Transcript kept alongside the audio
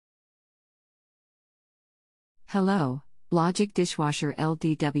Hello, Logik dishwasher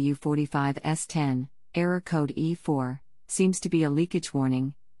LDW45S10, error code E4, seems to be a leakage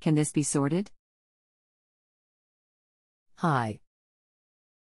warning. Can this be sorted? Hi.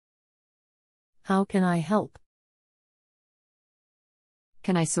 How can I help?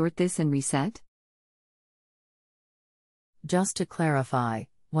 Can I sort this and reset? Just to clarify,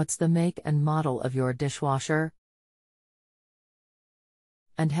 what's the make and model of your dishwasher?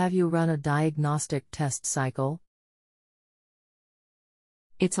 And have you run a diagnostic test cycle?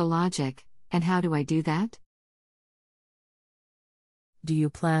 It's a Logik, and how do I do that? Do you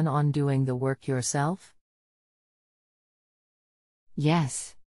plan on doing the work yourself?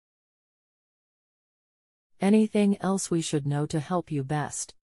 Yes. Anything else we should know to help you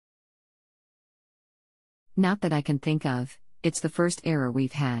best? Not that I can think of, it's the first error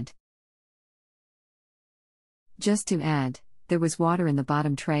we've had. Just to add, there was water in the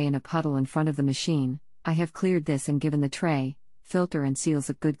bottom tray and a puddle in front of the machine. I have cleared this and given the tray, filter and seals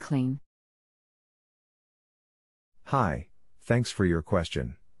a good clean. Hi, thanks for your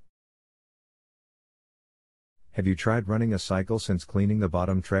question. Have you tried running a cycle since cleaning the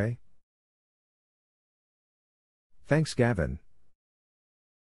bottom tray? Thanks, Gavin.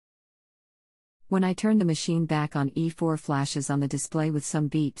 When I turn the machine back on, E4 flashes on the display with some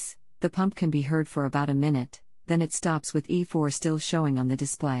beeps. The pump can be heard for about a minute, then it stops with E4 still showing on the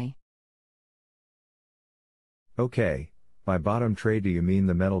display. Okay, by bottom tray do you mean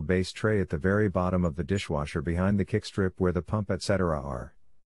the metal base tray at the very bottom of the dishwasher behind the kickstrip where the pump etc. are?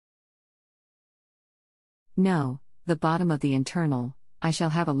 No, the bottom of the internal. I shall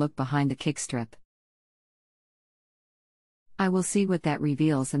have a look behind the kickstrip. I will see what that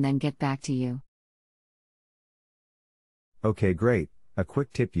reveals and then get back to you. Okay, great. A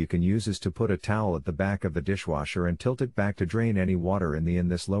quick tip you can use is to put a towel at the back of the dishwasher and tilt it back to drain any water in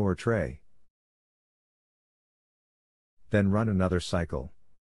this lower tray. Then run another cycle.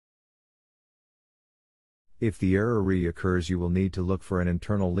 If the error reoccurs, you will need to look for an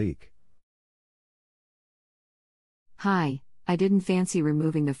internal leak. Hi, I didn't fancy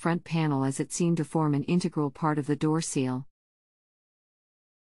removing the front panel as it seemed to form an integral part of the door seal.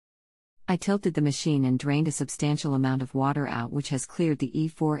 I tilted the machine and drained a substantial amount of water out, which has cleared the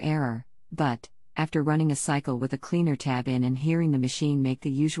E4 error, but, after running a cycle with a cleaner tab in and hearing the machine make the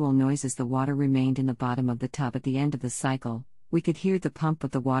usual noises, the water remained in the bottom of the tub at the end of the cycle. We could hear the pump,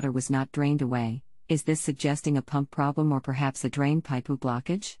 but the water was not drained away. Is this suggesting a pump problem or perhaps a drain pipe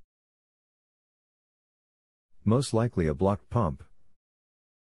blockage? Most likely a blocked pump.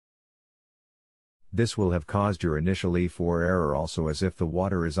 This will have caused your initial E4 error also, as if the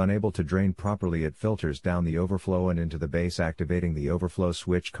water is unable to drain properly, it filters down the overflow and into the base, activating the overflow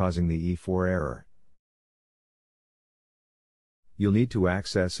switch, causing the E4 error. You'll need to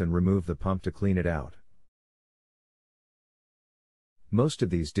access and remove the pump to clean it out. Most of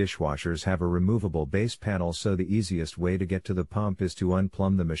these dishwashers have a removable base panel, so the easiest way to get to the pump is to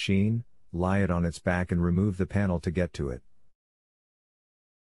unplumb the machine, lie it on its back and remove the panel to get to it.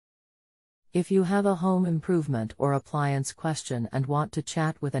 If you have a home improvement or appliance question and want to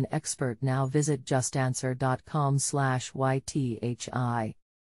chat with an expert now, visit JustAnswer.com/YTHI.